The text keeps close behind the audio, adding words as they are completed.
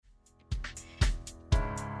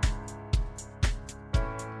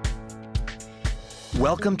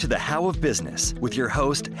Welcome to the How of Business with your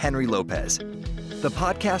host, Henry Lopez, the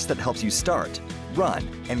podcast that helps you start, run,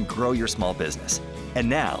 and grow your small business. And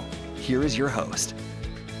now, here is your host.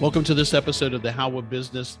 Welcome to this episode of the How of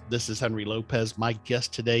Business. This is Henry Lopez. My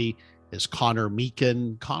guest today is Connor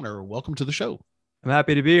Meakin. Connor, welcome to the show. I'm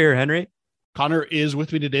happy to be here, Henry. Connor is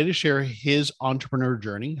with me today to share his entrepreneur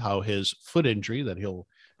journey, how his foot injury that he'll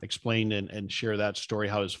explain and share that story,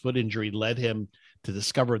 how his foot injury led him to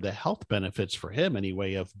discover the health benefits for him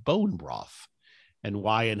anyway of bone broth, and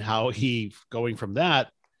why and how he, going from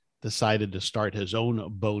that, decided to start his own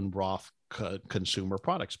bone broth consumer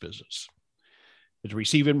products business. To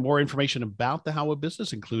receive more information about the How of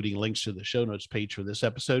Business, including links to the show notes page for this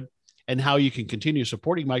episode, and how you can continue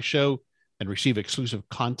supporting my show and receive exclusive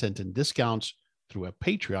content and discounts through a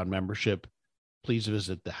Patreon membership, please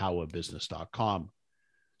visit thehowofbusiness.com.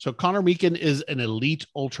 So Connor Meakin is an elite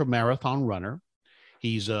ultramarathon runner.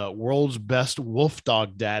 He's a world's best wolf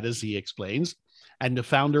dog dad, as he explains, and the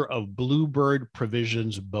founder of Bluebird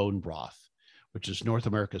Provisions bone broth, which is North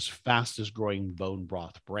America's fastest growing bone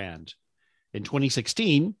broth brand. In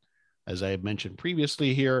 2016, as I have mentioned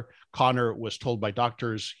previously here, Connor was told by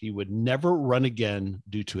doctors he would never run again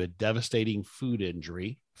due to a devastating foot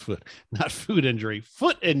injury. Foot injury.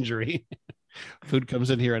 Food comes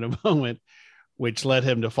in here in a moment, which led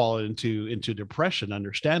him to fall into depression,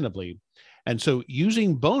 understandably. And so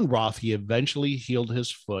using bone broth, he eventually healed his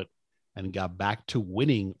foot and got back to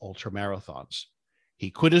winning ultramarathons. He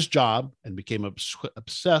quit his job and became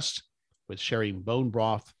obsessed with sharing bone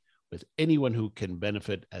broth with anyone who can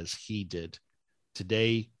benefit as he did.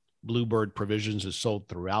 Today, Bluebird Provisions is sold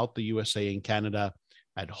throughout the USA and Canada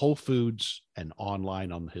at Whole Foods and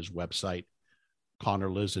online on his website. Connor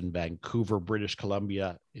lives in Vancouver, British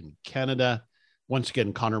Columbia in Canada. Once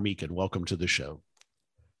again, Connor Meakin, welcome to the show.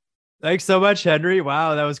 Thanks so much, Henry.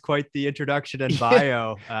 Wow, that was quite the introduction and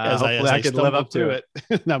bio. Hopefully I can live up to it.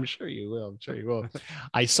 I'm sure you will.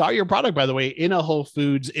 I saw your product, by the way, in a Whole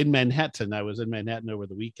Foods in Manhattan. I was in Manhattan over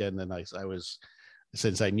the weekend, and I was,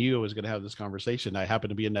 since I knew I was going to have this conversation, I happened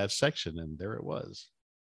to be in that section, and there it was.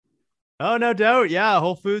 Oh, no doubt. Yeah,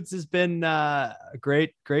 Whole Foods has been a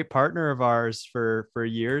great partner of ours for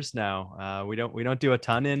years now. We don't do a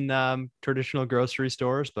ton in traditional grocery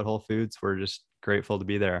stores, but Whole Foods, we're just grateful to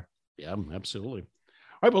be there. Yeah, absolutely. All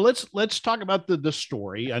right, well, let's talk about the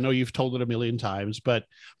story. I know you've told it a million times, but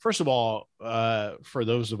first of all, for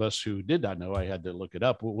those of us who did not know, I had to look it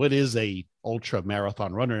up. What is a ultra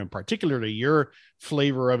marathon runner? And particularly your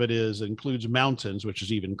flavor of it includes mountains, which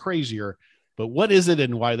is even crazier. But what is it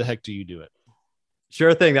and why the heck do you do it?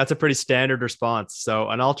 Sure thing. That's a pretty standard response. So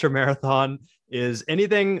an ultra marathon is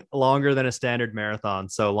anything longer than a standard marathon,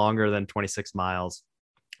 so longer than 26 miles.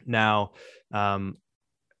 Now,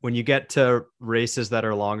 when you get to races that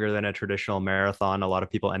are longer than a traditional marathon, a lot of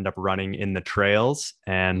people end up running in the trails.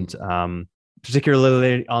 And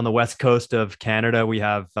particularly on the west coast of Canada, we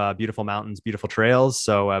have beautiful mountains, beautiful trails.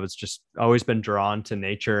 So I was just always been drawn to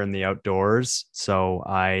nature and the outdoors. So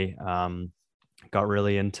I got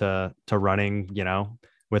really into running,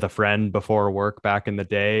 with a friend before work back in the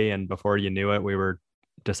day. And before you knew it, we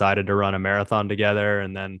decided to run a marathon together.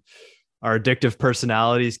 And then our addictive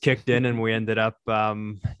personalities kicked in and we ended up,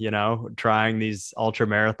 trying these ultra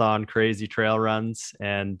marathon crazy trail runs.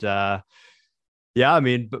 And,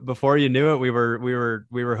 before you knew it, we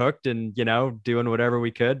were hooked and, doing whatever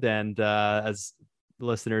we could. And, as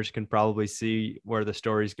listeners can probably see where the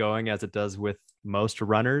story's going, as it does with most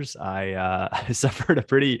runners, I suffered a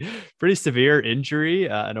pretty severe injury,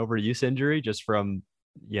 an overuse injury, just from,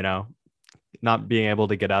 not being able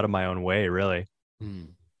to get out of my own way, really.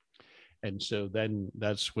 And so then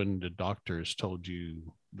that's when the doctors told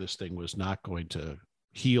you this thing was not going to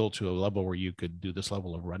heal to a level where you could do this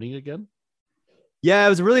level of running again? Yeah, it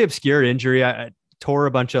was a really obscure injury. I tore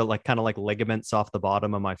a bunch of ligaments off the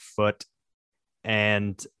bottom of my foot.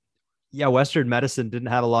 And yeah, Western medicine didn't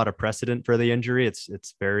have a lot of precedent for the injury. It's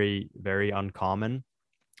very, very uncommon.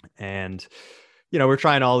 And, we're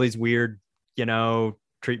trying all these weird,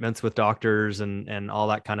 treatments with doctors and all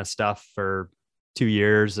that kind of stuff for 2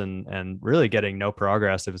 years and really getting no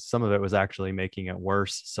progress. Some of it was actually making it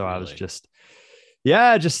worse. So really? I was just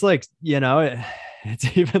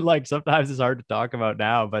it's even sometimes it's hard to talk about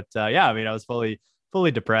now, but I was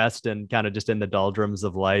fully depressed and kind of just in the doldrums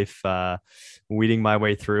of life, weeding my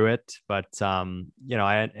way through it. But,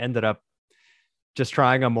 I ended up just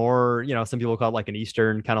trying a more, some people call it an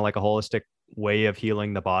Eastern kind of a holistic way of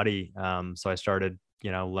healing the body. So I started,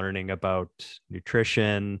 learning about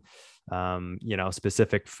nutrition,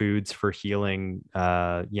 specific foods for healing,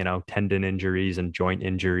 tendon injuries and joint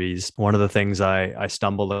injuries. One of the things I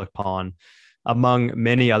stumbled upon among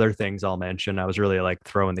many other things I'll mention. I was really like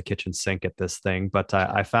throwing the kitchen sink at this thing, but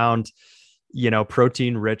I found,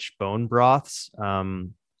 protein rich bone broths.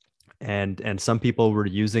 And some people were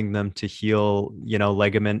using them to heal,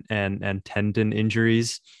 ligament and tendon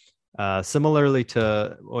injuries. Similarly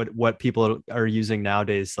to what people are using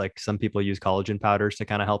nowadays, like some people use collagen powders to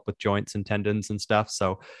kind of help with joints and tendons and stuff.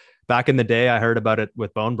 So back in the day, I heard about it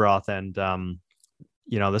with bone broth, and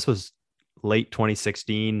this was late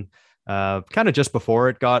 2016, kind of just before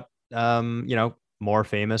it got more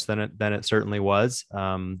famous than it certainly was.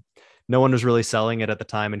 No one was really selling it at the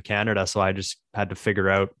time in Canada, so I just had to figure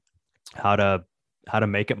out how to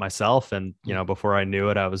make it myself. And before I knew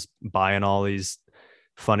it, I was buying all these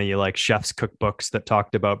funny like chefs cookbooks that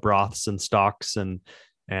talked about broths and stocks, and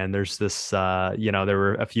there's this there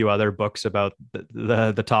were a few other books about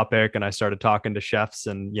the topic, and I started talking to chefs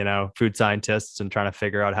and food scientists and trying to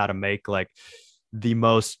figure out how to make like the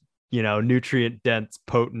most nutrient dense,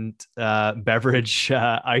 potent beverage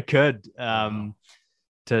I could,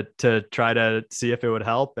 to try to see if it would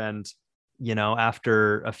help. And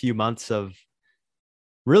after a few months of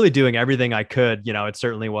really doing everything I could, it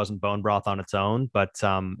certainly wasn't bone broth on its own, but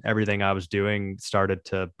everything I was doing started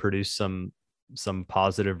to produce some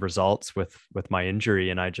positive results with my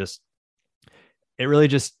injury. And it really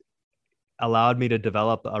just allowed me to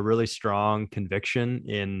develop a really strong conviction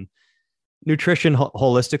in nutrition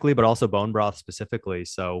holistically, but also bone broth specifically.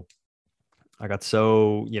 So I got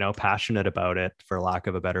so, passionate about it, for lack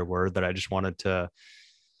of a better word, that I just wanted to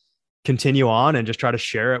continue on and just try to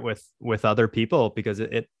share it with other people, because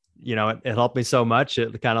it helped me so much.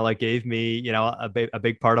 It kind of like gave me, a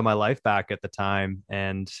big part of my life back at the time.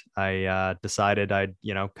 And I decided I'd,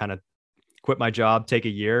 kind of quit my job, take a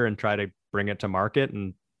year and try to bring it to market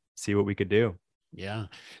and see what we could do. Yeah.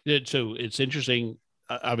 So it's interesting.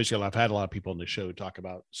 Obviously, I've had a lot of people on the show talk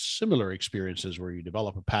about similar experiences where you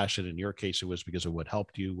develop a passion. In your case, it was because of what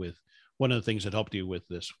helped you with one of the things that helped you with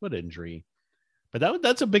this foot injury. But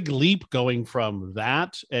that's a big leap, going from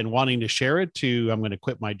that and wanting to share it to I'm going to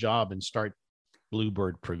quit my job and start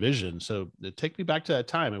Bluebird Provisions. So take me back to that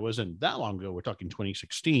time. It wasn't that long ago. We're talking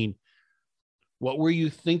 2016. What were you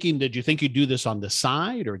thinking? Did you think you'd do this on the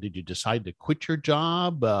side, or did you decide to quit your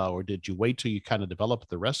job, or did you wait till you kind of developed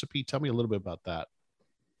the recipe? Tell me a little bit about that.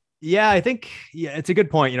 Yeah, I think, it's a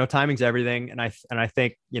good point. Timing's everything. And I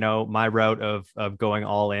think, my route of going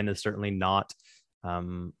all in is certainly not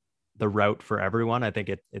the route for everyone. I think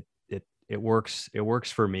it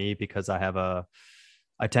works for me because I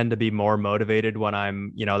tend to be more motivated when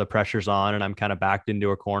I'm, the pressure's on and I'm kind of backed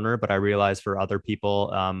into a corner. But I realize for other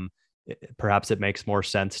people, perhaps it makes more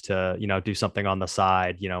sense to, do something on the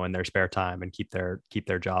side, in their spare time and keep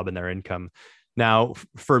their job and their income. Now,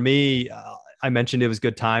 for me, I mentioned it was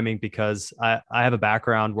good timing because I have a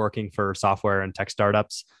background working for software and tech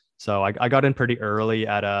startups. So I got in pretty early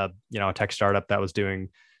at a tech startup that was doing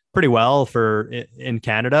pretty well in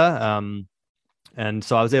Canada. And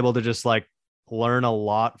so I was able to just like learn a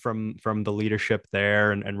lot from the leadership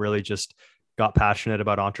there, and really just got passionate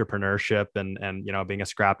about entrepreneurship and being a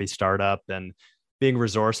scrappy startup and being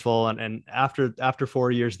resourceful. And after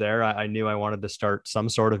 4 years there, I knew I wanted to start some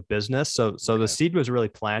sort of business. So the seed was really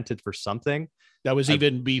planted for something. That was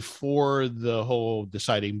even before the whole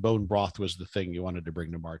deciding bone broth was the thing you wanted to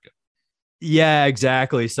bring to market. Yeah,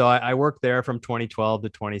 exactly. So I worked there from 2012 to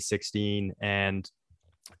 2016. And,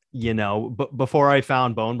 before I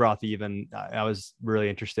found bone broth, even I was really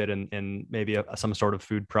interested in maybe some sort of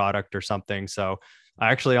food product or something. So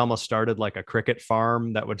I actually almost started like a cricket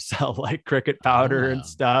farm that would sell like cricket powder and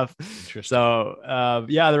stuff. So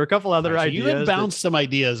there were a couple other ideas. You had bounced some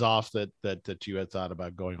ideas off that you had thought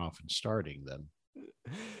about going off and starting then.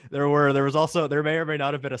 There may or may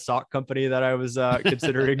not have been a sock company that I was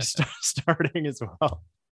considering starting as well.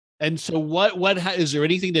 And so is there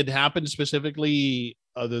anything that happened specifically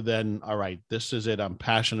other than, all right, this is it, I'm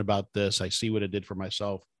passionate about this, I see what it did for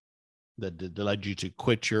myself, that led you to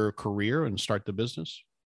quit your career and start the business?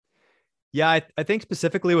 Yeah, I think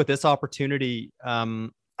specifically with this opportunity,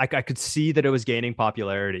 I could see that it was gaining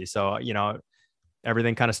popularity. So,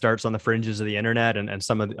 everything kind of starts on the fringes of the internet, and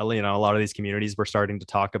some of the, a lot of these communities were starting to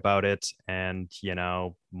talk about it, and,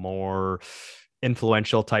 more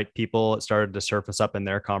influential type people started to surface up in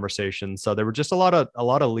their conversations. So there were just a lot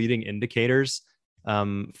of leading indicators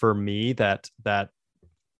for me that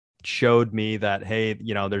showed me that, hey,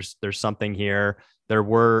 there's something here. There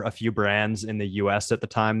were a few brands in the US at the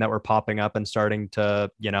time that were popping up and starting to,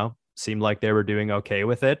 seem like they were doing okay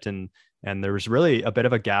with it. And there was really a bit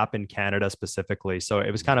of a gap in Canada specifically. So it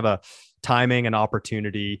was kind of a timing and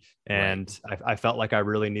opportunity. And right. I felt like I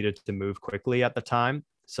really needed to move quickly at the time.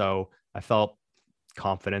 So I felt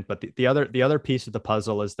confident. But the other piece of the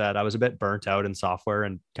puzzle is that I was a bit burnt out in software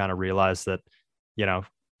and kind of realized that,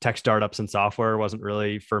 tech startups and software wasn't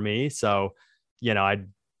really for me. So, I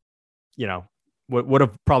would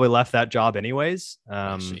have probably left that job anyways.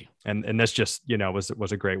 I see. And this just,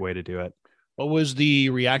 was a great way to do it. What was the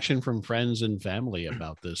reaction from friends and family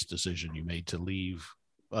about this decision you made to leave?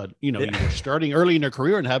 You were starting early in your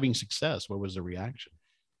career and having success. What was the reaction?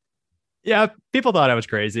 Yeah, people thought I was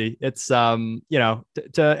crazy. It's,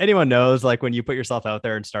 to anyone knows, like when you put yourself out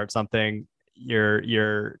there and start something,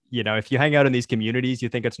 you're, if you hang out in these communities, you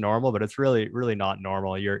think it's normal, but it's really, really not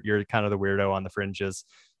normal. You're kind of the weirdo on the fringes.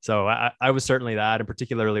 So I was certainly that, and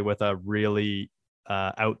particularly with a really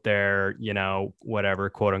out there, whatever,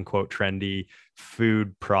 quote unquote, trendy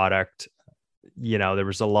food product. There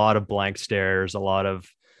was a lot of blank stares, a lot of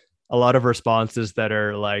responses that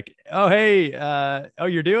are like, oh, hey, oh,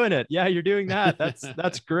 you're doing it. Yeah, you're doing that.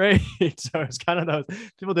 That's great. So it's kind of those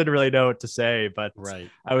people didn't really know what to say, but right.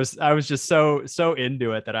 I was just so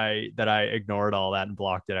into it that I ignored all that and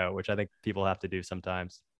blocked it out, which I think people have to do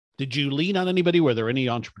sometimes. Did you lean on anybody? Were there any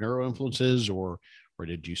entrepreneurial influences, or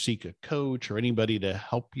did you seek a coach or anybody to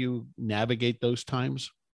help you navigate those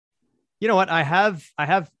times? You know what? I have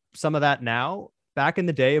some of that now. Back in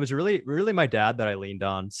the day, it was really, really my dad that I leaned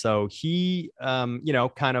on. So he,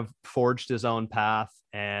 kind of forged his own path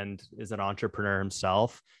and is an entrepreneur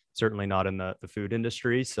himself, certainly not in the food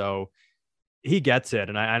industry. So he gets it.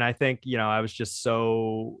 And I think, I was just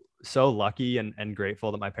so lucky and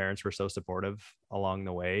grateful that my parents were so supportive along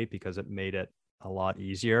the way, because it made it a lot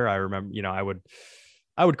easier. I remember,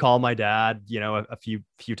 I would call my dad, a few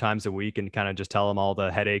times a week and kind of just tell him all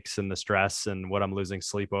the headaches and the stress and what I'm losing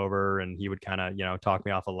sleep over. And he would kind of, talk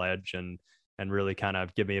me off a ledge and really kind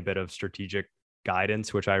of give me a bit of strategic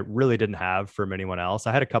guidance, which I really didn't have from anyone else.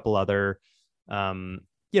 I had a couple other, mentors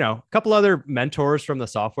from the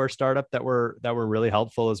software startup that were really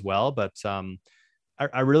helpful as well. But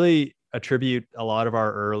I really attribute a lot of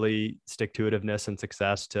our early stick-to-itiveness and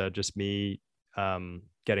success to just me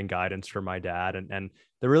getting guidance from my dad. And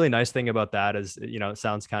the really nice thing about that is, it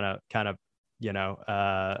sounds kind of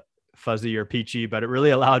fuzzy or peachy, but it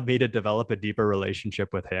really allowed me to develop a deeper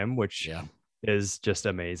relationship with him, which is just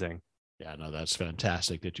amazing. Yeah, no, that's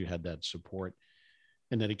fantastic that you had that support.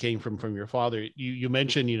 And then it came from your father. You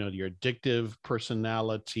mentioned, your addictive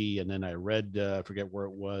personality. And then I read, I forget where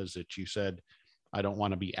it was, that you said, I don't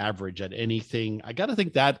want to be average at anything. I got to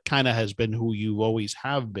think that kind of has been who you always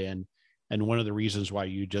have been. And one of the reasons why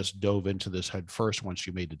you just dove into this head first once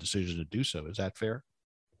you made the decision to do so. Is that fair?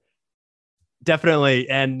 Definitely.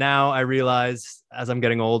 And now I realize as I'm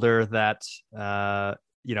getting older that, it's a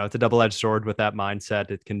double-edged sword with that mindset.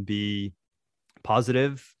 It can be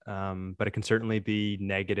positive, but it can certainly be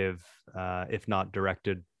negative if not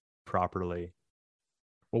directed properly.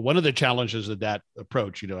 Well, one of the challenges of that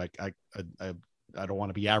approach, I don't want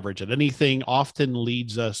to be average at anything, often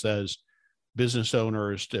leads us as business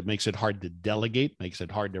owners. It makes it hard to delegate, makes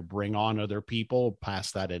it hard to bring on other people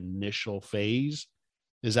past that initial phase.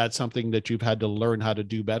 Is that something that you've had to learn how to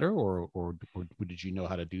do better, or did you know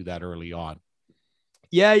how to do that early on?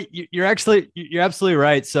 Yeah, you're absolutely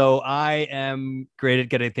right. So I am great at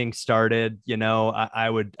getting things started. I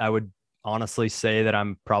would honestly say that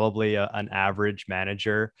I'm probably an average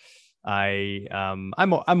manager. I'm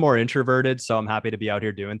more introverted, so I'm happy to be out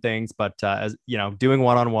here doing things. But as doing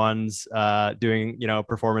one-on-ones, doing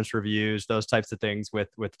performance reviews, those types of things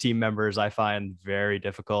with team members, I find very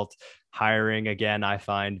difficult. Hiring, again, I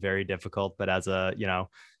find very difficult. But as a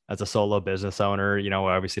solo business owner, I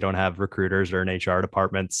obviously don't have recruiters or an HR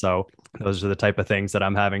department. So those are the type of things that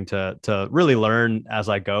I'm having to really learn as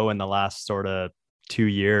I go in the last sort of 2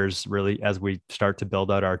 years, really, as we start to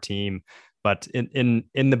build out our team. But in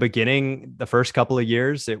the beginning, the first couple of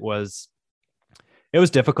years, it was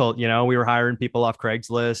difficult. We were hiring people off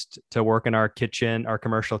Craigslist to work in our kitchen, our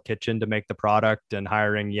commercial kitchen, to make the product, and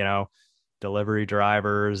hiring, delivery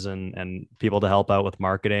drivers and people to help out with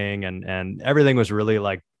marketing, and everything was really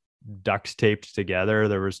like duct taped together.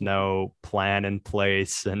 There was no plan in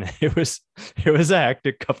place, and it was a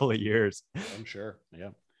hectic couple of years. I'm sure. Yeah.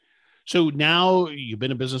 So now you've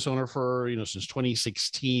been a business owner for, since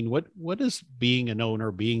 2016. What is being an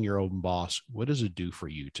owner, being your own boss, what does it do for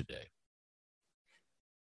you today?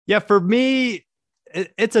 Yeah, for me,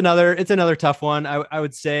 it's another tough one. I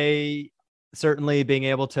would say certainly being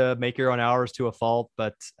able to make your own hours to a fault,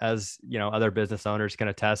 but as other business owners can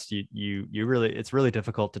attest, it's really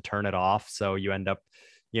difficult to turn it off. So you end up,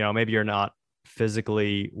 maybe you're not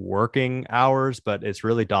physically working hours, but it's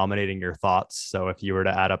really dominating your thoughts. So if you were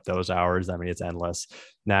to add up those hours, I mean, it's endless.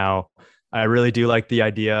 Now, I really do like the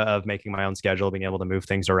idea of making my own schedule, being able to move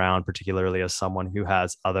things around, particularly as someone who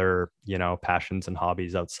has other, passions and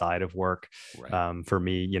hobbies outside of work. Right. For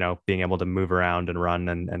me, being able to move around and run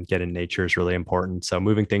and get in nature is really important. So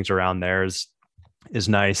moving things around there is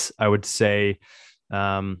nice. I would say,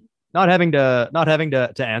 not having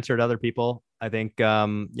to answer to other people. I think,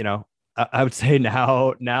 I would say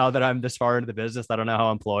now that I'm this far into the business, I don't know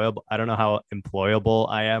how employable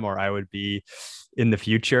I am, or I would be in the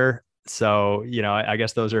future. So, I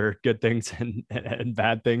guess those are good things and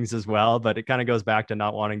bad things as well, but it kind of goes back to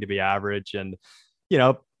not wanting to be average and,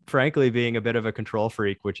 frankly, being a bit of a control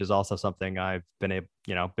freak, which is also something I've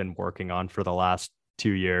been working on for the last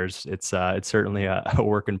 2 years. It's certainly a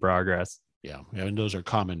work in progress. Yeah. And those are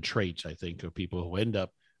common traits, I think, of people who end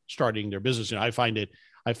up starting their business. And I found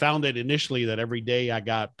it initially that every day I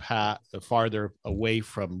got farther away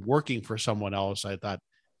from working for someone else, I thought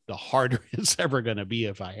the harder it's ever going to be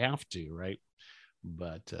if I have to. Right.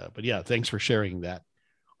 But yeah, thanks for sharing that.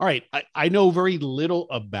 All right. I know very little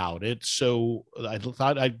about it. So I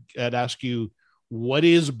thought I'd ask you, what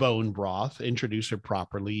is bone broth? Introduce it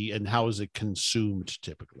properly. And how is it consumed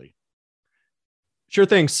typically? Sure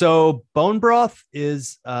thing. So bone broth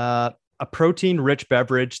is a protein-rich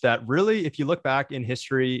beverage that really, if you look back in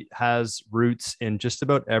history, has roots in just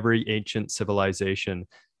about every ancient civilization.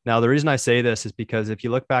 Now, the reason I say this is because if you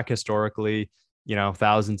look back historically,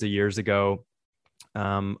 thousands of years ago,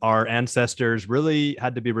 our ancestors really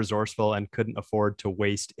had to be resourceful and couldn't afford to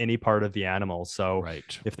waste any part of the animal. So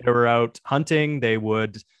right. If they were out hunting, they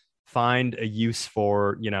would find a use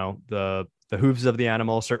for, the hooves of the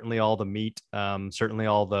animal, certainly all the meat, certainly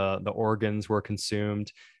all the organs were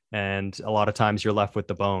consumed. And a lot of times you're left with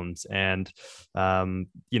the bones. And,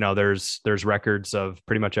 there's records of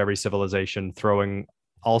pretty much every civilization throwing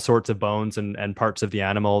all sorts of bones and parts of the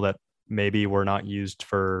animal that maybe were not used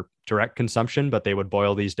for direct consumption, but they would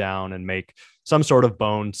boil these down and make some sort of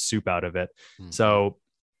bone soup out of it. Mm-hmm. So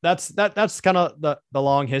that's kind of the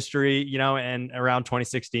long history, and around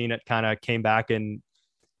 2016, it kind of came back and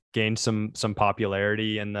gained some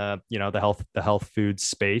popularity in the health food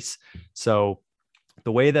space. So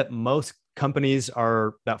the way that most companies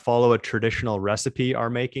that follow a traditional recipe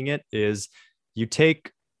are making it is you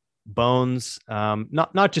take bones,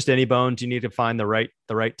 not just any bones. You need to find the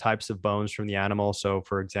right types of bones from the animal. So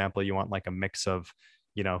for example, you want like a mix of,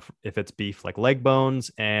 if it's beef, like leg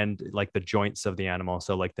bones and like the joints of the animal.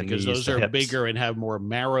 So like because knees, those the are hips. bigger and have more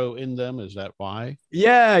marrow in them. Is that why?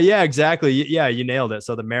 Yeah, exactly. Yeah, you nailed it.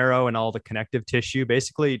 So the marrow and all the connective tissue,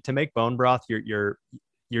 basically to make bone broth, you're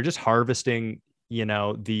just harvesting,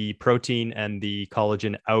 the protein and the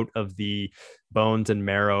collagen out of the bones and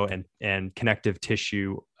marrow and connective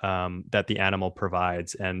tissue that the animal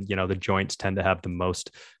provides. And, the joints tend to have the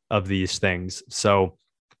most of these things. So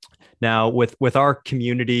now with our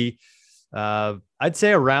community, I'd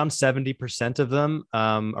say around 70% of them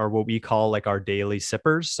are what we call like our daily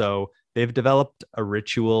sippers. So they've developed a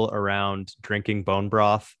ritual around drinking bone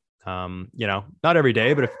broth, not every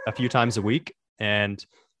day, but a few times a week. And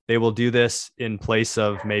they will do this in place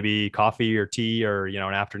of maybe coffee or tea or, an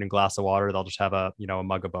afternoon glass of water. They'll just have a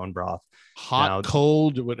mug of bone broth. Hot,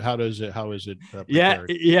 cold. How is it prepared?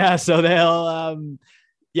 Yeah. So they'll,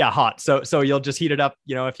 hot. So you'll just heat it up.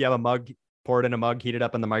 If you have a mug, pour it in a mug, heat it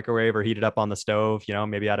up in the microwave or heat it up on the stove,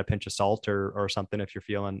 maybe add a pinch of salt or something if you're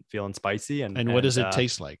feeling spicy. And what does it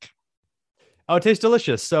taste like? Oh, it tastes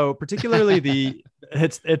delicious. So particularly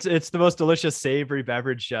it's the most delicious savory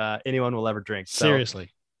beverage anyone will ever drink. So,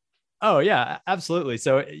 seriously. Oh yeah, absolutely.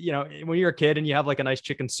 So, when you're a kid and you have like a nice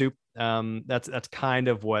chicken soup, that's kind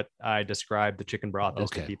of what I describe the chicken broth as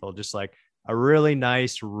to people. Just like a really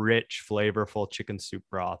nice, rich, flavorful chicken soup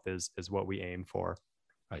broth is what we aim for.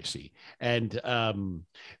 I see. And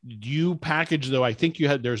you package, though, I think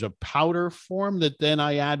there's a powder form that then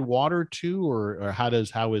I add water to, or how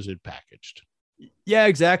is it packaged? Yeah,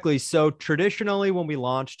 exactly. So traditionally when we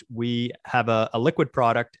launched, we have a liquid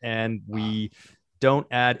product and we don't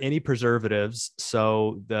add any preservatives.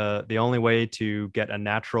 So the only way to get a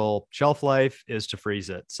natural shelf life is to freeze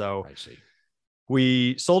it. So I see.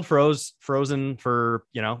 We sold frozen for,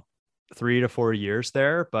 3 to 4 years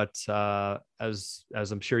there. But as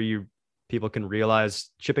I'm sure people can realize,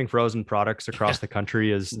 shipping frozen products across the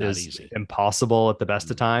country is impossible at the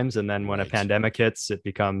best of times. And then when a pandemic hits, it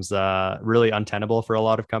becomes really untenable for a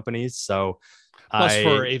lot of companies. So plus,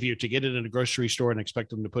 if you to get it in a grocery store and expect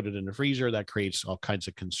them to put it in the freezer, that creates all kinds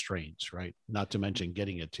of constraints, right? Not to mention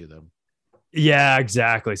getting it to them. Yeah,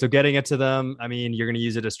 exactly. So getting it to them, I mean, you're going to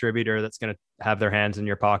use a distributor that's going to have their hands in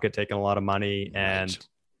your pocket, taking a lot of money. And,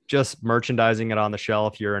 just merchandising it on the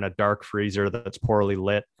shelf, you're in a dark freezer that's poorly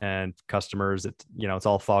lit, and customers, it's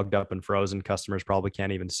all fogged up and frozen. Customers probably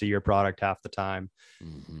can't even see your product half the time.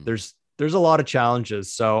 Mm-hmm. There's a lot of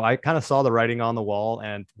challenges. So I kind of saw the writing on the wall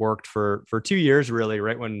and worked for 2 years, really,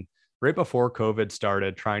 right before COVID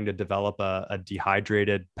started, trying to develop a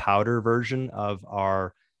dehydrated powder version of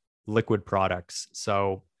our liquid products.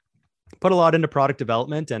 So put a lot into product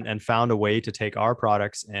development and found a way to take our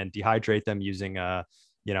products and dehydrate them using to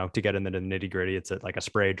get into the nitty gritty. It's like a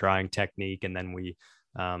spray drying technique. And then we,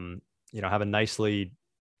 have a nicely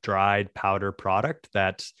dried powder product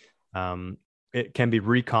that, it can be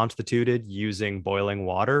reconstituted using boiling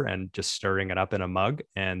water and just stirring it up in a mug.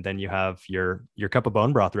 And then you have your cup of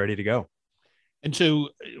bone broth ready to go. And so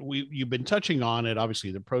you've been touching on it,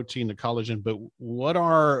 obviously the protein, the collagen, but what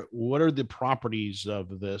are the properties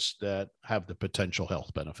of this that have the potential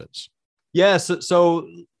health benefits? Yes. So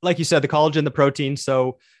like you said, the collagen, the protein.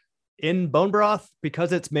 So in bone broth,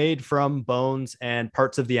 because it's made from bones and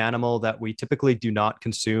parts of the animal that we typically do not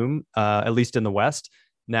consume, at least in the West.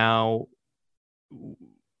 Now,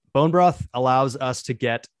 bone broth allows us to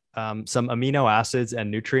get some amino acids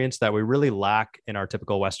and nutrients that we really lack in our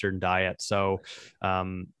typical Western diet. So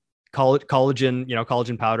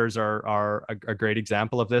collagen powders are a great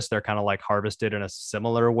example of this. They're kind of like harvested in a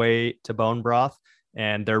similar way to bone broth.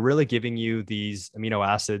 And they're really giving you these amino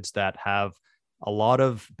acids that have a lot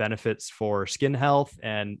of benefits for skin health,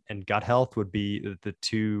 and gut health would be the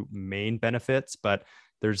two main benefits. But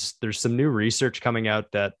there's some new research coming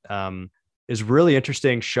out that is really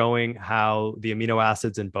interesting, showing how the amino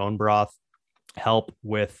acids in bone broth help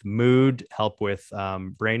with mood, help with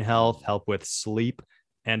brain health, help with sleep,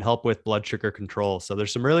 and help with blood sugar control. So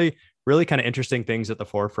there's some really, really kind of interesting things at the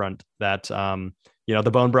forefront that, the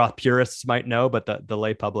bone broth purists might know, but the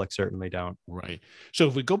lay public certainly don't. Right. So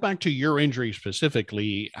if we go back to your injury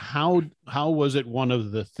specifically, how was it one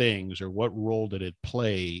of the things, or what role did it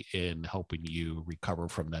play in helping you recover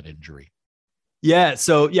from that injury? Yeah.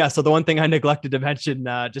 So the one thing I neglected to mention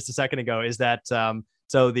just a second ago is that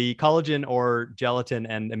so the collagen or gelatin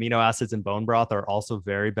and amino acids in bone broth are also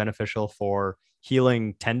very beneficial for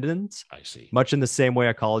healing tendons. I see. Much in the same way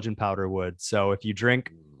a collagen powder would. So if you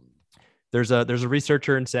drink, there's a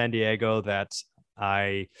researcher in San Diego that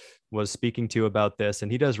I was speaking to about this,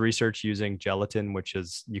 and he does research using gelatin, which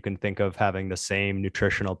is, you can think of having the same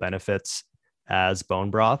nutritional benefits as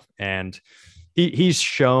bone broth. And he's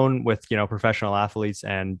shown with, professional athletes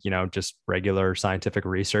and, just regular scientific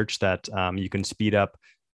research that you can speed up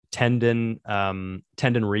tendon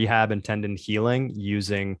rehab and tendon healing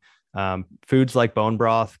using foods like bone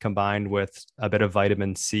broth combined with a bit of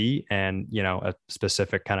vitamin C and, a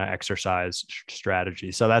specific kind of exercise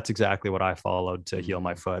strategy. So that's exactly what I followed to heal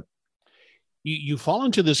my foot. You fall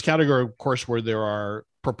into this category, of course, where there are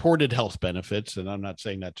purported health benefits, and I'm not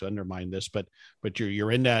saying that to undermine this, but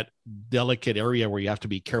you're in that delicate area where you have to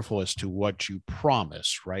be careful as to what you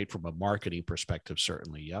promise, right? From a marketing perspective,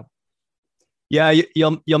 certainly. Yep. Yeah,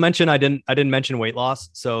 you'll mention I didn't mention weight loss,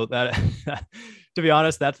 so that to be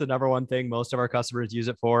honest, that's the number one thing most of our customers use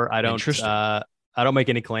it for. I don't make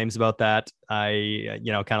any claims about that. I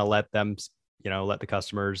kind of let them, let the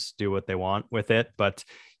customers do what they want with it. But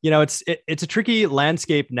it's a tricky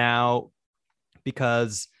landscape now,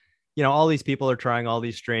 because all these people are trying all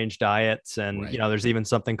these strange diets, and right. There's even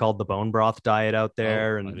something called the bone broth diet out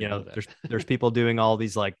there, and there's people doing all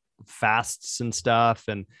these like fasts and stuff,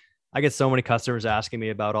 and I get so many customers asking me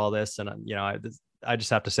about all this, and I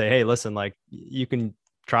just have to say, hey, listen, like, you can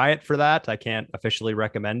try it for that. I can't officially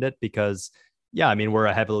recommend it because we're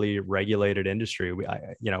a heavily regulated industry.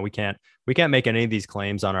 We can't make any of these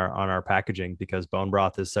claims on our packaging, because bone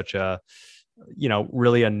broth is such a,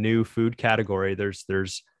 really a new food category.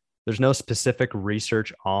 There's no specific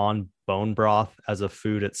research on bone broth as a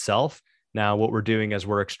food itself. Now, what we're doing is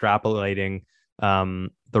we're extrapolating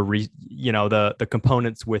the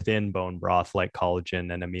components within bone broth, like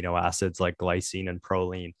collagen and amino acids like glycine and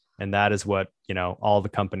proline. And that is what, all the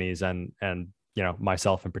companies and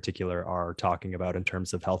myself in particular are talking about in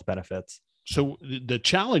terms of health benefits. So the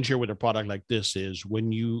challenge here with a product like this is,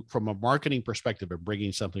 when you, from a marketing perspective, of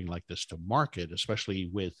bringing something like this to market, especially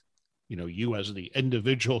with, you as the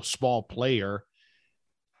individual small player,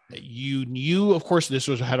 you knew, of course, this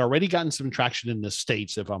had already gotten some traction in the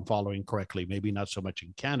States, if I'm following correctly, maybe not so much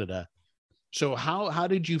in Canada. So how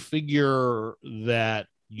did you figure that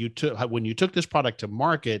when you took this product to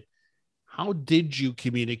market, how did you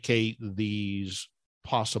communicate these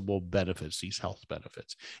possible benefits, these health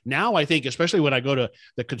benefits? Now, I think, especially when I go to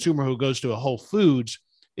the consumer who goes to a Whole Foods,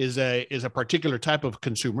 is a particular type of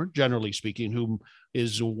consumer, generally speaking, who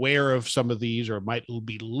is aware of some of these or might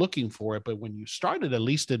be looking for it. But when you started, at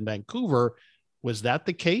least in Vancouver, was that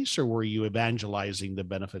the case, or were you evangelizing the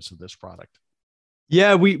benefits of this product?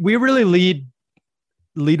 Yeah, we really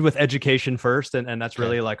lead with education first, and that's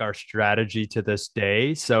really Okay. like our strategy to this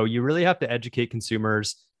day. So you really have to educate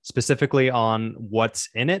consumers specifically on what's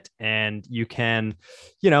in it, and you can,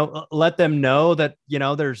 let them know that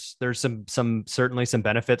there's some certainly some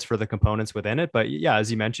benefits for the components within it. But yeah, as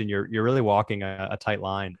you mentioned, you're really walking a tight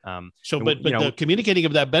line. So, but the communicating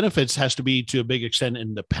of that benefits has to be to a big extent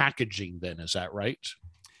in the packaging. Then, is that right?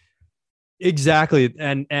 Exactly.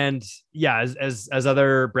 And yeah, as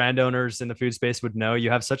other brand owners in the food space would know, you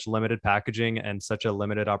have such limited packaging and such a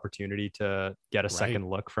limited opportunity to get a second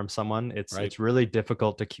look from someone. It's really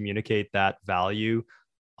difficult to communicate that value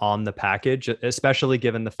on the package, especially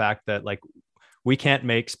given the fact that like we can't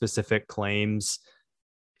make specific claims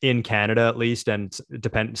in Canada, at least, and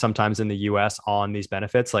depend sometimes in the US on these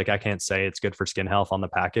benefits. Like I can't say it's good for skin health on the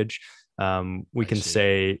package. We can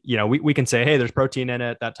say, we can say, hey, there's protein in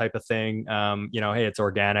it, that type of thing. Hey, it's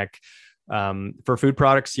organic. For food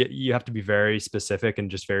products, you have to be very specific and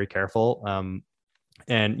just very careful.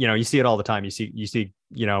 And you see it all the time. You see,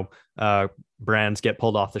 brands get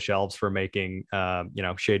pulled off the shelves for making,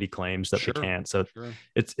 shady claims that they can't. So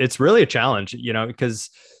it's really a challenge, because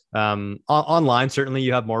online, certainly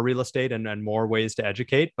you have more real estate and more ways to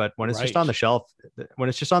educate, but when it's just on the shelf,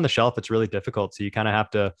 it's really difficult. So you kind of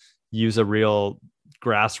have to use a real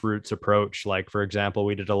grassroots approach. Like, for example,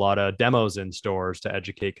 we did a lot of demos in stores to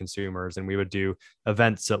educate consumers, and we would do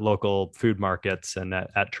events at local food markets and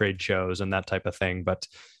at trade shows and that type of thing. But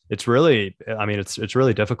it's really, it's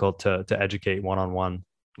really difficult to educate one-on-one.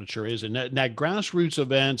 It sure is. And that grassroots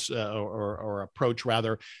events or approach,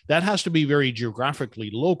 rather, that has to be very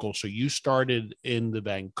geographically local. So you started in the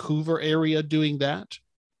Vancouver area doing that?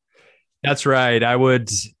 That's right.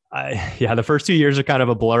 The first 2 years are kind of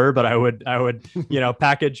a blur, but I would,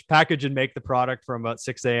 package and make the product from about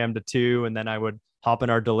 6 a.m. to 2. And then I would hop in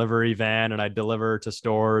our delivery van and I'd deliver to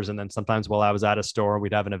stores. And then sometimes while I was at a store,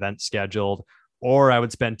 we'd have an event scheduled, or I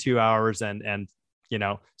would spend 2 hours and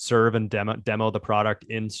serve and demo the product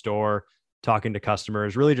in store, talking to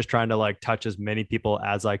customers, really just trying to like touch as many people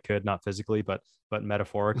as I could, not physically, but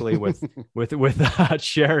metaphorically with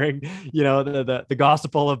sharing, the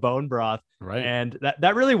gospel of bone broth. Right. And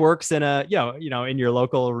that really works in in your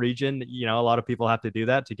local region. A lot of people have to do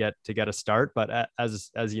that to get a start, but as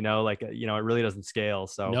it really doesn't scale.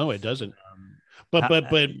 So no, it doesn't.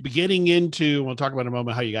 But getting into, we'll talk about in a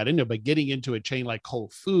moment how you got into it, but getting into a chain like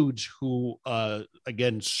Whole Foods, who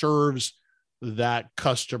again serves that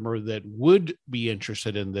customer that would be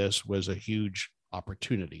interested in this, was a huge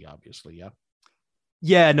opportunity, obviously. Yeah.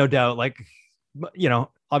 Yeah, no doubt. Like,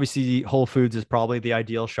 obviously Whole Foods is probably the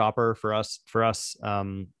ideal shopper for us.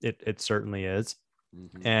 It certainly is.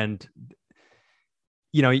 Mm-hmm. And,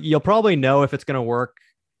 you'll probably know if it's going to work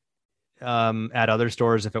at other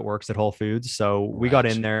stores if it works at Whole Foods. So we got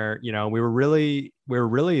in there, we were really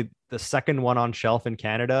the second one on shelf in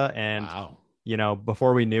Canada. And,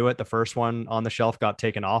 before we knew it, the first one on the shelf got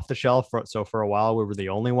taken off the shelf. So for a while, we were the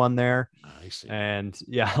only one there. I see. And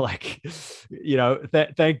yeah, like,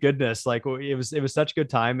 thank goodness, like it was such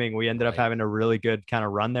good timing. We ended up having a really good kind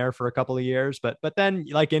of run there for a couple of years, but then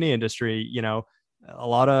like any industry, a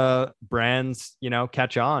lot of brands,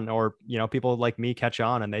 catch on, or, people like me catch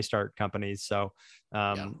on and they start companies. So,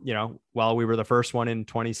 while we were the first one in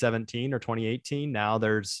 2017 or 2018, now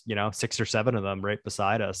there's, 6 or 7 of them right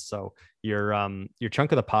beside us. So your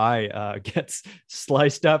chunk of the pie gets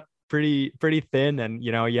sliced up pretty thin, and,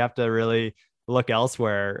 you have to really look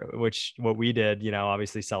elsewhere, what we did,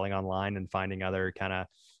 obviously selling online and finding other kind of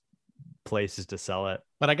places to sell it.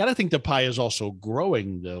 But I got to think the pie is also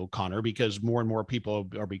growing, though, Connor, because more and more people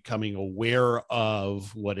are becoming aware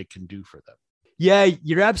of what it can do for them. Yeah,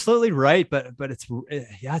 you're absolutely right. But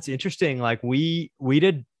it's interesting. Like we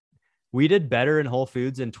did better in Whole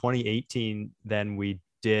Foods in 2018 than we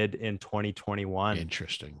did in 2021.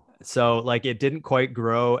 Interesting. So like it didn't quite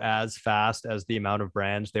grow as fast as the amount of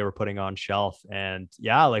brands they were putting on shelf. And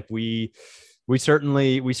yeah, like we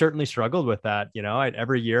certainly struggled with that.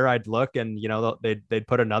 Every year I'd look and, they'd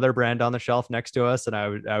put another brand on the shelf next to us, and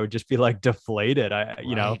I would just be like deflated.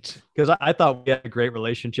 Because I thought we had a great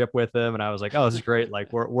relationship with them, and I was like, oh, this is great.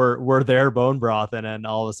 Like we're their bone broth. And then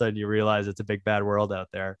all of a sudden you realize it's a big, bad world out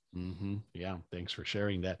there. Mm-hmm. Yeah. Thanks for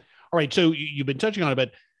sharing that. All right. So you've been touching on it,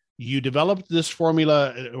 but you developed this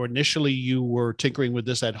formula, or initially you were tinkering with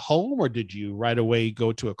this at home, or did you right away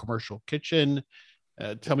go to a commercial kitchen?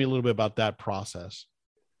 Tell me a little bit about that process.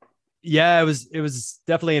 Yeah, it was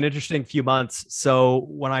definitely an interesting few months. So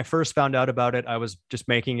when I first found out about it, I was just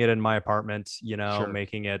making it in my apartment, Sure.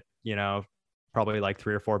 making it, probably like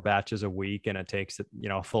 3 or 4 batches a week, and it takes,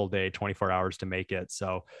 a full day, 24 hours to make it.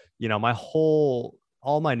 So,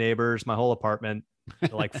 all my neighbors, my whole apartment,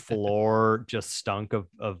 like floor just stunk of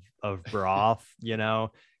broth.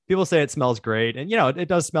 People say it smells great, and it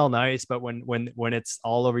does smell nice, but when it's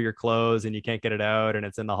all over your clothes and you can't get it out and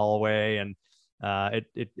it's in the hallway, and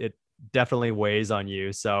it definitely weighs on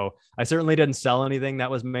you. So I certainly didn't sell anything that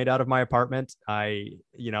was made out of my apartment. I,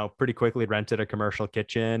 pretty quickly rented a commercial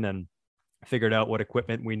kitchen and figured out what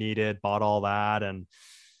equipment we needed, bought all that, and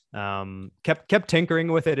kept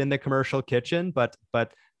tinkering with it in the commercial kitchen. But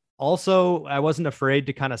also I wasn't afraid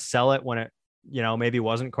to kind of sell it when it, maybe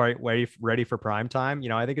wasn't quite ready for prime time.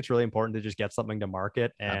 I think it's really important to just get something to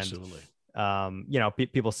market. And Absolutely.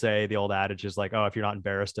 people say the old adage is like, oh, if you're not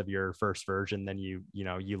embarrassed of your first version, then you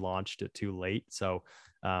launched it too late. So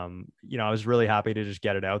I was really happy to just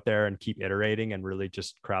get it out there and keep iterating and really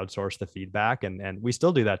just crowdsource the feedback, and we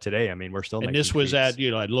still do that today. I mean, we're still And making this was tweaks.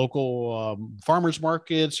 at local farmers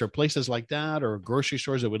markets or places like that, or grocery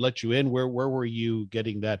stores that would let you in. Where were you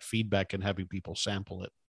getting that feedback and having people sample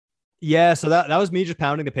it? Yeah, so that was me just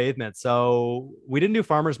pounding the pavement. So we didn't do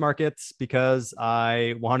farmers markets because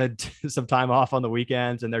I wanted some time off on the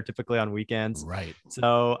weekends, and they're typically on weekends. Right.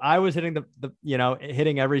 So I was hitting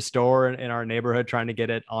hitting every store in our neighborhood, trying to get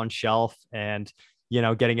it on shelf, and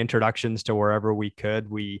getting introductions to wherever we could.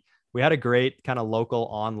 We had a great kind of local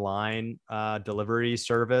online delivery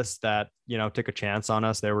service that took a chance on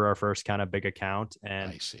us. They were our first kind of big account, and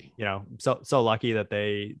I see. so lucky that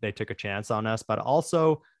they took a chance on us. But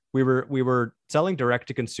also we were selling direct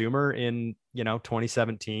to consumer in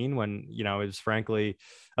 2017, when it was frankly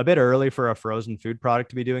a bit early for a frozen food product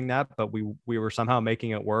to be doing that, but we were somehow making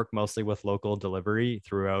it work, mostly with local delivery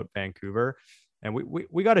throughout Vancouver. And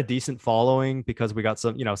we got a decent following because we got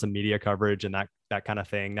some some media coverage and that kind of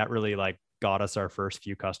thing that really like got us our first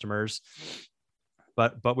few customers.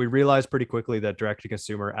 But we realized pretty quickly that direct to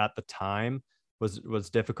consumer at the time was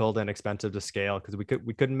difficult and expensive to scale, because we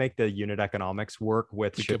couldn't make the unit economics work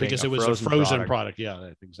with shipping Because a it was a frozen product. product. Yeah,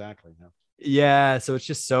 exactly. Yeah. Yeah, so it's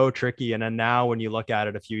just so tricky. And then now when you look at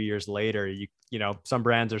it a few years later, some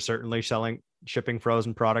brands are certainly shipping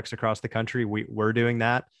frozen products across the country. We're doing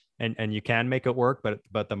that, and you can make it work,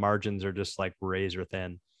 but the margins are just like razor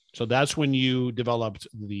thin. So that's when you developed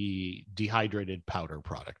the dehydrated powder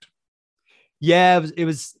product. Yeah,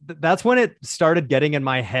 that's when it started getting in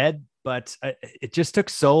my head, but it just took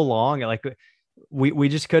so long. Like we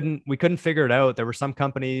just couldn't figure it out. There were some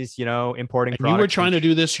companies, importing And products. you were trying to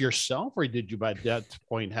do this yourself, or did you by that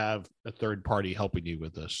point have a third party helping you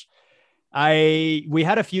with this? We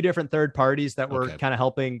had a few different third parties that were Okay. kind of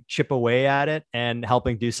helping chip away at it and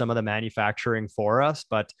helping do some of the manufacturing for us.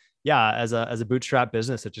 But yeah, as a bootstrap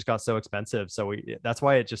business, it just got so expensive. So that's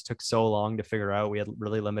why it just took so long to figure out. We had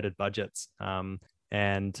really limited budgets.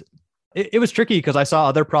 And it was tricky because I saw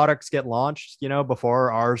other products get launched,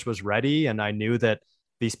 before ours was ready. And I knew that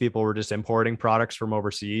these people were just importing products from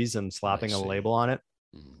overseas and slapping a label on it.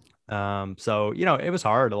 So, it was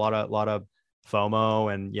hard, a lot of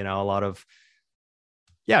FOMO, and, a lot of,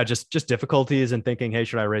 just difficulties and thinking, hey,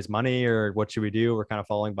 should I raise money or what should we do? We're kind of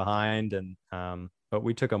falling behind. And, but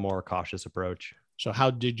we took a more cautious approach. So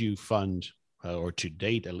how did you fund, or to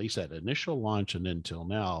date, at least that initial launch and until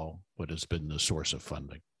now, what has been the source of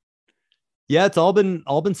funding? Yeah, it's all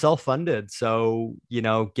been self-funded. So,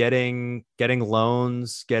 getting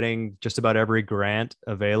loans, getting just about every grant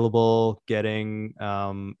available, getting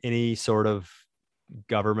any sort of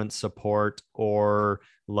government support or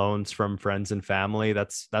loans from friends and family.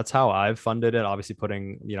 That's how I've funded it. Obviously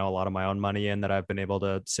putting, a lot of my own money in that I've been able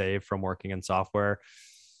to save from working in software.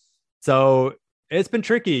 So it's been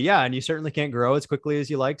tricky. Yeah. And you certainly can't grow as quickly as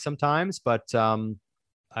you like sometimes, but I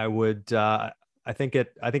think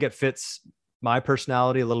it fits my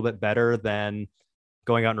personality a little bit better than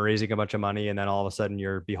going out and raising a bunch of money. And then all of a sudden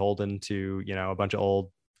you're beholden to, a bunch of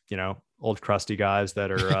old crusty guys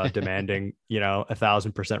that are demanding,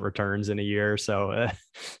 1,000% returns in a year. So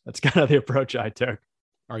that's kind of the approach I took.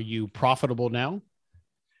 Are you profitable now?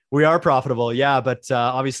 We are profitable. Yeah. But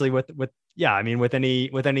obviously with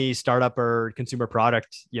any startup or consumer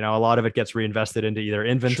product, a lot of it gets reinvested into either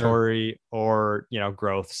inventory or,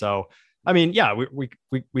 growth. So, I mean, yeah,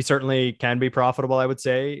 we certainly can be profitable, I would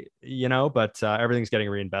say, but everything's getting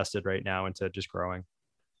reinvested right now into just growing.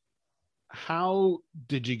 How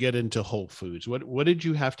did you get into Whole Foods? What did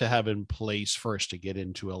you have to have in place first to get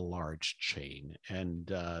into a large chain? And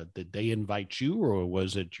did they invite you, or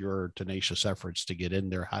was it your tenacious efforts to get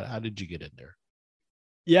in there? How did you get in there?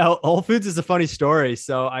 Yeah, Whole Foods is a funny story.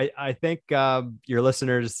 So I think your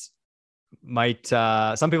listeners might,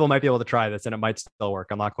 some people might be able to try this and it might still work.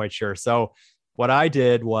 I'm not quite sure. So what I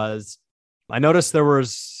did was I noticed there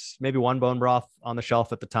was maybe one bone broth on the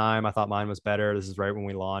shelf at the time. I thought mine was better. This is right when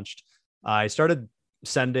we launched. I started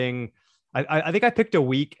sending, I think I picked a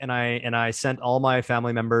week and I sent all my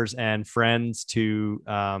family members and friends to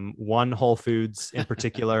one Whole Foods in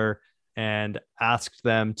particular and asked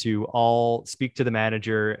them to all speak to the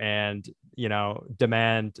manager and,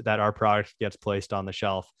 demand that our product gets placed on the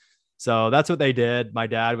shelf. So that's what they did. My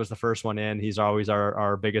dad was the first one in. He's always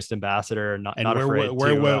our biggest ambassador. Not afraid to.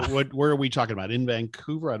 Where are we talking about? In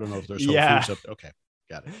Vancouver? I don't know if there's Whole Foods up. Okay.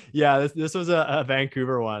 Got it. Yeah, this was a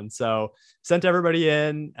Vancouver one. So sent everybody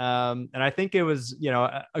in. And I think it was,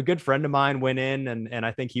 a good friend of mine went in and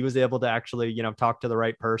I think he was able to actually, talk to the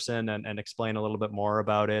right person and explain a little bit more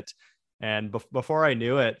about it. And before I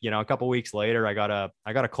knew it, a couple of weeks later, I got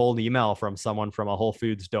a cold email from someone from a Whole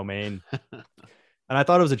Foods domain. And I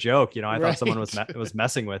thought it was a joke, I thought someone was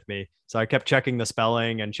messing with me. So I kept checking the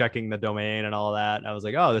spelling and checking the domain and all that. And I was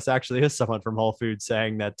like, oh, this actually is someone from Whole Foods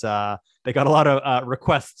saying that they got a lot of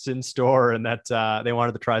requests in store and that they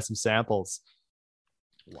wanted to try some samples.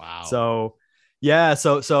 Wow. So yeah.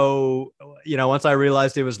 So once I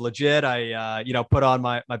realized it was legit, I, put on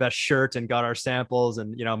my best shirt and got our samples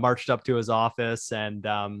and, marched up to his office. And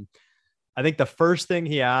I think the first thing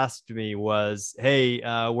he asked me was, hey,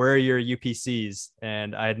 where are your UPCs?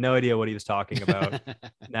 And I had no idea what he was talking about.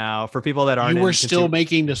 Now, for people that aren't, you were still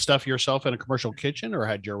making the stuff yourself in a commercial kitchen, or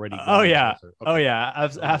had you already? Oh yeah. Okay. Oh yeah.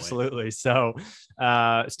 Absolutely. So,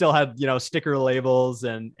 still had, sticker labels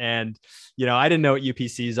and, I didn't know what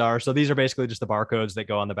UPCs are. So these are basically just the barcodes that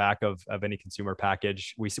go on the back of any consumer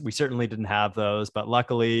package. We certainly didn't have those, but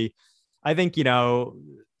luckily I think,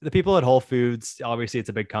 the people at Whole Foods, obviously it's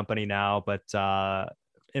a big company now, but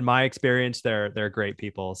in my experience, they're great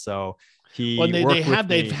people. So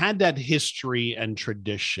they've had that history and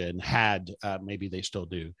tradition, maybe they still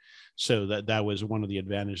do. So that was one of the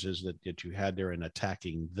advantages that you had there in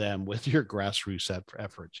attacking them with your grassroots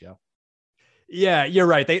efforts. Yeah. Yeah, you're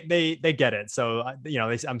right. They get it. So,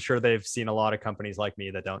 I'm sure they've seen a lot of companies like me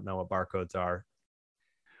that don't know what barcodes are.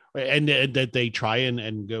 And that they try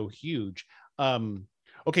and go huge.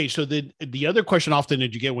 Okay, so the other question often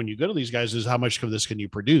that you get when you go to these guys is how much of this can you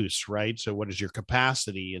produce, right? So what is your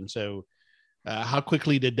capacity? And so how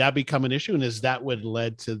quickly did that become an issue? And is that what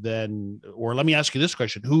led to then, or let me ask you this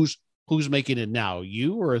question, who's making it now,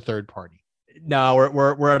 you or a third party? No,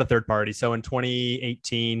 we're at a third party. So in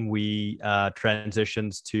 2018, we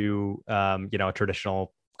transitioned to, a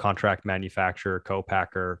traditional contract manufacturer,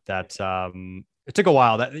 co-packer that, it took a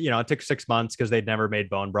while. That it took 6 months because they'd never made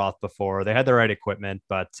bone broth before. They had the right equipment,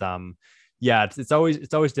 but it's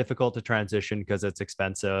always difficult to transition because it's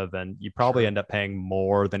expensive, and you probably end up paying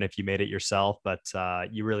more than if you made it yourself. But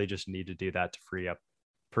you really just need to do that to free up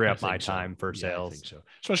my time for sales. I think so.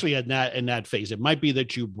 Especially in that phase. It might be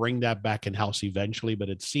that you bring that back in house eventually, but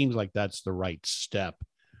it seems like that's the right step.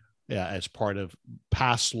 Yeah, as part of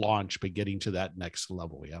past launch, but getting to that next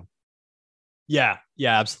level. Yeah. Yeah,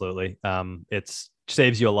 absolutely. It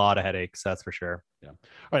saves you a lot of headaches. That's for sure. Yeah. All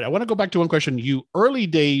right. I want to go back to one question. Early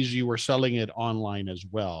days, you were selling it online as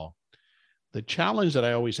well. The challenge that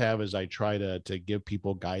I always have is I try to give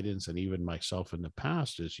people guidance, and even myself in the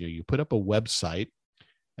past, is, you put up a website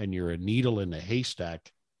and you're a needle in a haystack.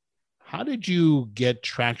 How did you get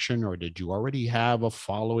traction, or did you already have a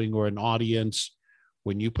following or an audience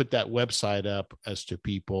when you put that website up as to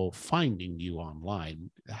people finding you online?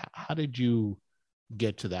 How did you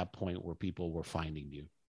get to that point where people were finding you?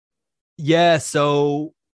 Yeah.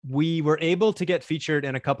 So we were able to get featured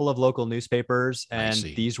in a couple of local newspapers, and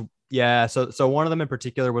so one of them in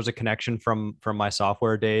particular was a connection from my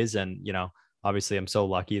software days. And, obviously I'm so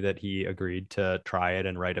lucky that he agreed to try it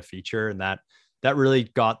and write a feature, and that really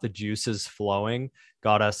got the juices flowing,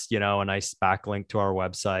 got us, a nice backlink to our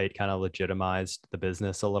website, kind of legitimized the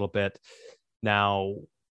business a little bit. Now,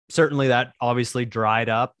 certainly that obviously dried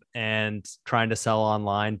up, and trying to sell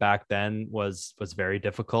online back then was very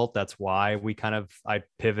difficult. That's why I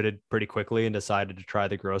pivoted pretty quickly and decided to try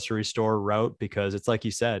the grocery store route, because it's like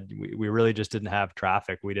you said, we really just didn't have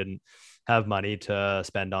traffic. We didn't have money to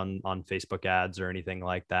spend on Facebook ads or anything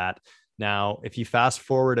like that. Now, if you fast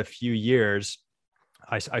forward a few years,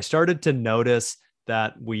 I started to notice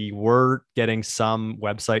that we were getting some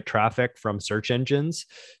website traffic from search engines,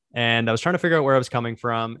 and I was trying to figure out where I was coming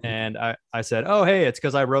from. And I said, oh, hey, it's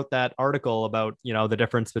because I wrote that article about, the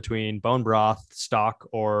difference between bone broth, stock,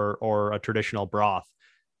 or a traditional broth.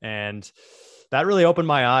 And that really opened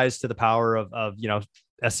my eyes to the power of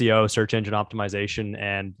SEO, search engine optimization,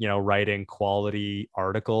 and, writing quality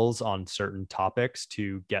articles on certain topics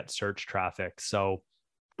to get search traffic. So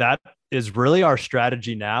that is really our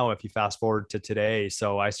strategy now, if you fast forward to today.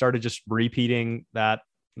 So I started just repeating that,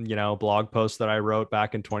 blog post that I wrote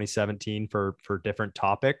back in 2017 for different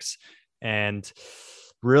topics, and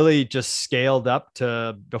really just scaled up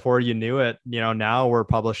to, before you knew it, now we're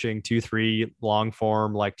publishing 2-3 long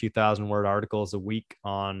form, like 2,000 word articles a week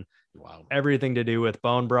on everything to do with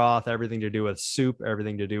bone broth, everything to do with soup,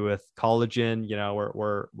 everything to do with collagen.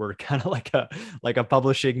 We're kind of like a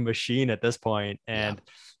publishing machine at this point. And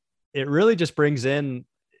it really just brings in,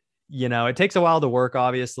 it takes a while to work,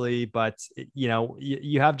 obviously, but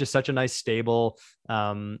you have just such a nice, stable,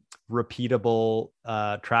 repeatable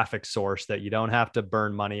traffic source that you don't have to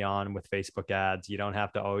burn money on with Facebook ads. You don't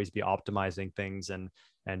have to always be optimizing things and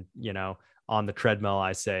on the treadmill,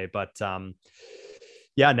 I say. But now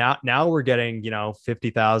we're getting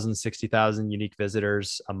 50,000, 60,000 unique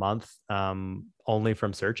visitors a month, only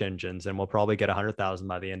from search engines, and we'll probably get 100,000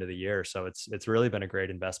 by the end of the year. So it's really been a great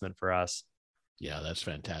investment for us. Yeah, that's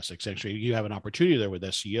fantastic. Essentially, you have an opportunity there with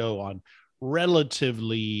SEO on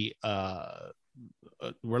relatively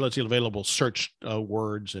available search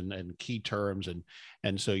words and key terms,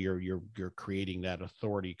 and so you're creating that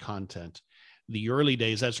authority content. The early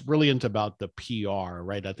days, that's brilliant about the PR,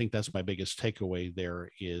 right? I think that's my biggest takeaway there,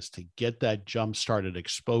 is to get that jump-started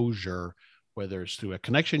exposure, whether it's through a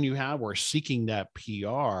connection you have or seeking that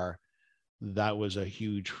PR. That was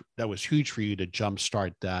huge for you to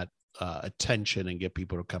jumpstart that attention and get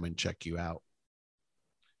people to come and check you out.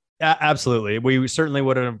 Yeah, absolutely. We certainly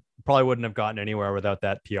probably wouldn't have gotten anywhere without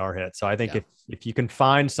that PR hit. So I think if you can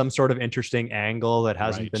find some sort of interesting angle that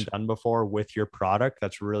hasn't been done before with your product,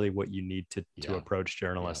 that's really what you need to approach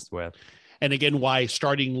journalists with. And again, why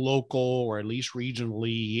starting local or at least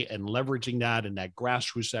regionally and leveraging that and that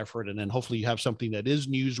grassroots effort. And then hopefully you have something that is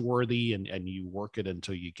newsworthy and you work it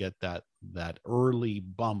until you get that early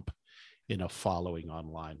bump in a following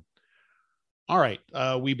online. All right.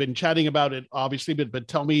 We've been chatting about it, obviously, but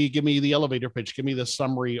give me the elevator pitch. Give me the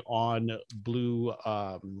summary on Bluebird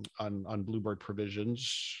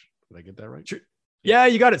Provisions. Did I get that right? Sure. Yeah,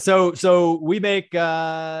 you got it. So we make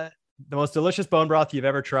the most delicious bone broth you've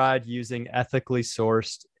ever tried, using ethically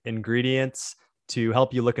sourced ingredients to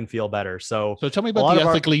help you look and feel better. So tell me about the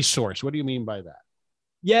ethically sourced. What do you mean by that?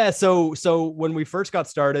 Yeah. So when we first got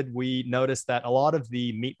started, we noticed that a lot of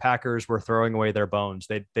the meat packers were throwing away their bones.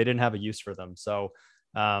 They didn't have a use for them. So,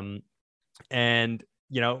 where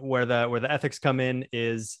the ethics come in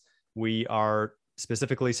is we are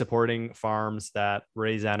specifically supporting farms that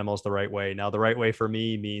raise animals the right way. Now, the right way for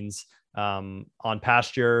me means on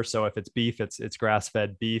pasture. So if it's beef, it's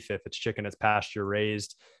grass-fed beef. If it's chicken, it's pasture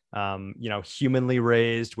raised. Humanly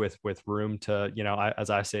raised with room to, as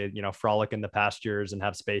I say, frolic in the pastures and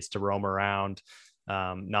have space to roam around,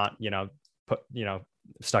 not,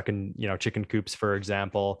 stuck in, chicken coops, for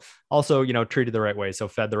example. Also, treated the right way. So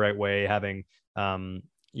fed the right way, having, time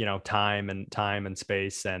and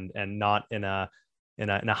space, and not in a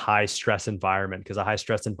high stress environment, because a high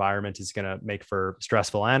stress environment is going to make for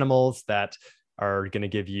stressful animals that are going to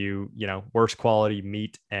give you, worse quality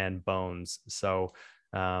meat and bones. So,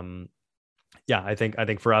 I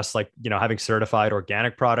think for us, having certified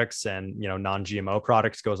organic products and, non-GMO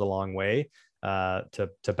products goes a long way, to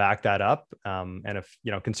back that up. And if,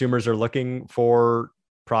 consumers are looking for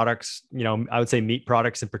products, I would say meat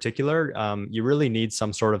products in particular, you really need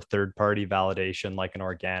some sort of third-party validation, like an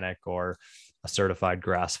organic or a certified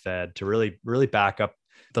grass-fed, to really back up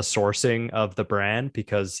the sourcing of the brand,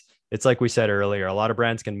 because it's like we said earlier, a lot of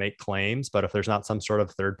brands can make claims, but if there's not some sort of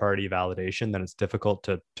third-party validation, then it's difficult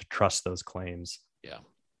to trust those claims. Yeah.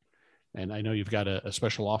 And I know you've got a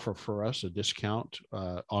special offer for us, a discount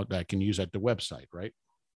that I can use at the website, right?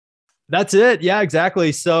 That's it. Yeah,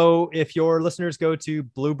 exactly. So if your listeners go to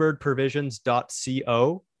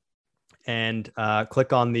bluebirdprovisions.co and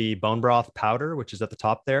click on the bone broth powder, which is at the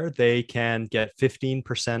top there, they can get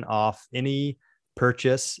 15% off any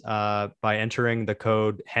purchase by entering the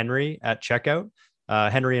code Henry at checkout.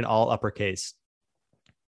 Henry in all uppercase.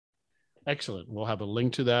 Excellent. We'll have a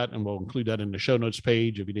link to that, and we'll include that in the show notes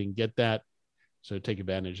page if you didn't get that. So take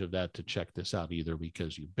advantage of that to check this out, either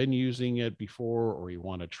because you've been using it before or you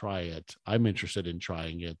want to try it. I'm interested in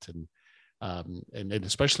trying it, and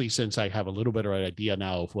especially since I have a little bit of an idea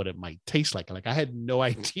now of what it might taste like. Like, I had no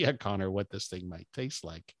idea, Connor, what this thing might taste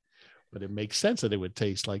like, but it makes sense that it would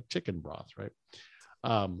taste like chicken broth, right?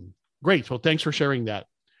 Great. Well, thanks for sharing that.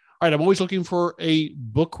 All right. I'm always looking for a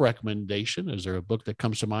book recommendation. Is there a book that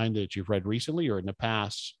comes to mind that you've read recently or in the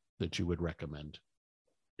past that you would recommend?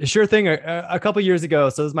 Sure thing. A couple years ago,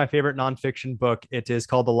 so this is my favorite nonfiction book. It is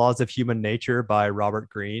called The Laws of Human Nature by Robert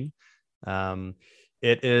Greene.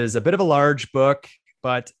 It is a bit of a large book,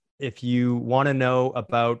 but if you want to know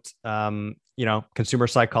about, consumer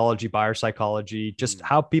psychology, buyer psychology, just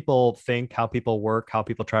how people think, how people work, how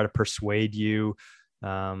people try to persuade you,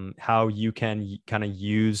 how you can kind of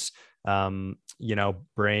use,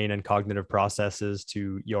 brain and cognitive processes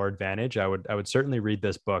to your advantage, I would certainly read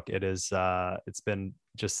this book. It is, it's been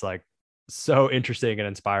just like so interesting and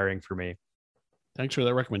inspiring for me. Thanks for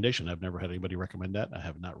that recommendation. I've never had anybody recommend that. I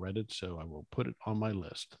have not read it, so I will put it on my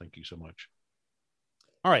list. Thank you so much.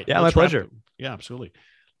 All right. Yeah, my pleasure. Yeah, absolutely.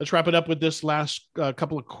 Let's wrap it up with this last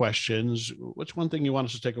couple of questions. What's one thing you want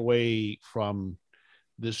us to take away from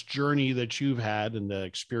this journey that you've had and the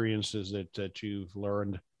experiences that you've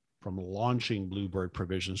learned from launching Bluebird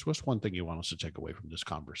Provisions? What's one thing you want us to take away from this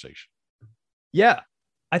conversation? Yeah,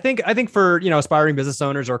 I think for, aspiring business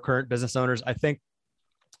owners or current business owners, I think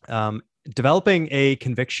developing a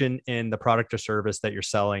conviction in the product or service that you're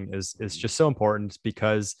selling is just so important,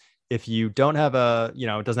 because if you don't have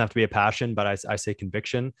it doesn't have to be a passion, but I say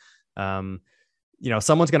conviction,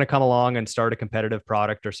 someone's going to come along and start a competitive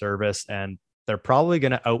product or service, and they're probably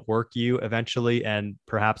going to outwork you eventually and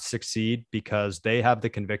perhaps succeed because they have the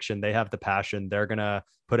conviction, they have the passion, they're going to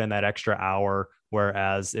put in that extra hour.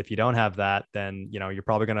 Whereas if you don't have that, then, you're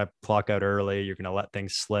probably going to clock out early. You're going to let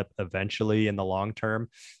things slip eventually in the long term.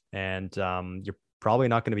 And you're probably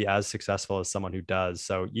not going to be as successful as someone who does.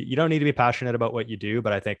 So you don't need to be passionate about what you do,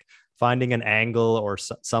 but I think finding an angle or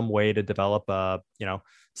some way to develop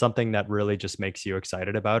something that really just makes you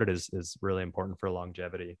excited about it is really important for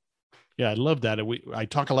longevity. Yeah, I love that. I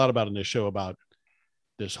talk a lot about in this show about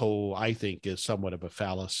this whole, I think, is somewhat of a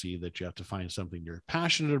fallacy that you have to find something you're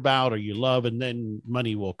passionate about or you love, and then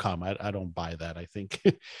money will come. I don't buy that. I think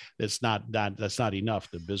that's not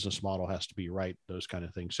enough. The business model has to be right, those kind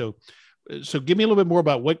of things. So give me a little bit more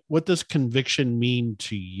about what does conviction mean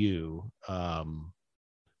to you? How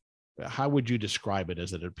would you describe it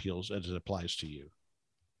as it applies to you?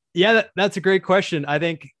 Yeah, that's a great question. I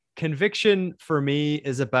think conviction for me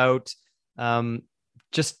is about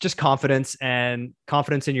just confidence in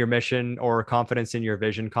your mission, or confidence in your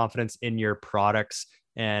vision, confidence in your products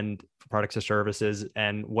or services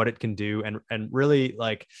and what it can do. And really,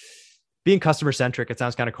 like, being customer centric. It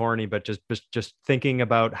sounds kind of corny, but just thinking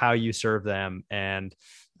about how you serve them and,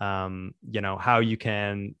 how you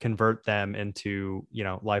can convert them into,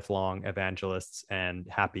 lifelong evangelists and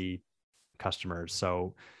happy customers.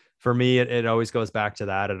 So for me, it always goes back to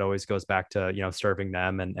that. It always goes back to, serving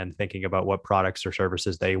them and thinking about what products or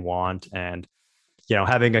services they want, and,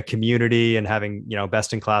 having a community and having,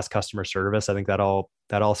 best in class customer service. I think that all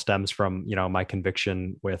stems from, my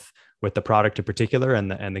conviction with the product in particular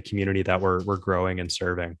and the community that we're growing and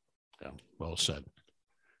serving. Yeah, well said.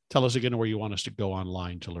 Tell us again where you want us to go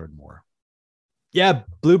online to learn more. Yeah,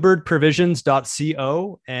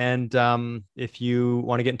 bluebirdprovisions.co. And if you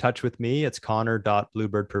want to get in touch with me, it's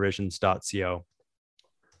connor.bluebirdprovisions.co.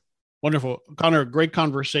 Wonderful. Connor, great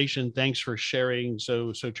conversation. Thanks for sharing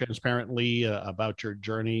so transparently about your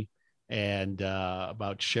journey and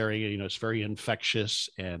about sharing it. It's very infectious.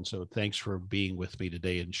 And so thanks for being with me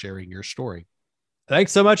today and sharing your story.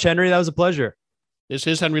 Thanks so much, Henry. That was a pleasure. This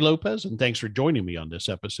is Henry Lopez, and thanks for joining me on this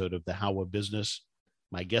episode of The How of Business.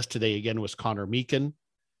 My guest today again was Connor Meakin.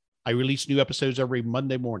 I release new episodes every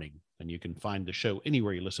Monday morning, and you can find the show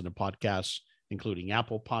anywhere you listen to podcasts, including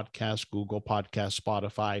Apple Podcasts, Google Podcasts,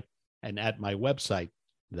 Spotify, and at my website,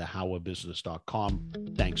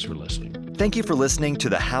 thehowofbusiness.com. Thanks for listening. Thank you for listening to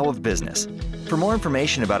The How of Business. For more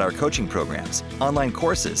information about our coaching programs, online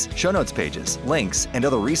courses, show notes pages, links, and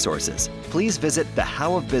other resources, please visit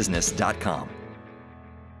thehowofbusiness.com.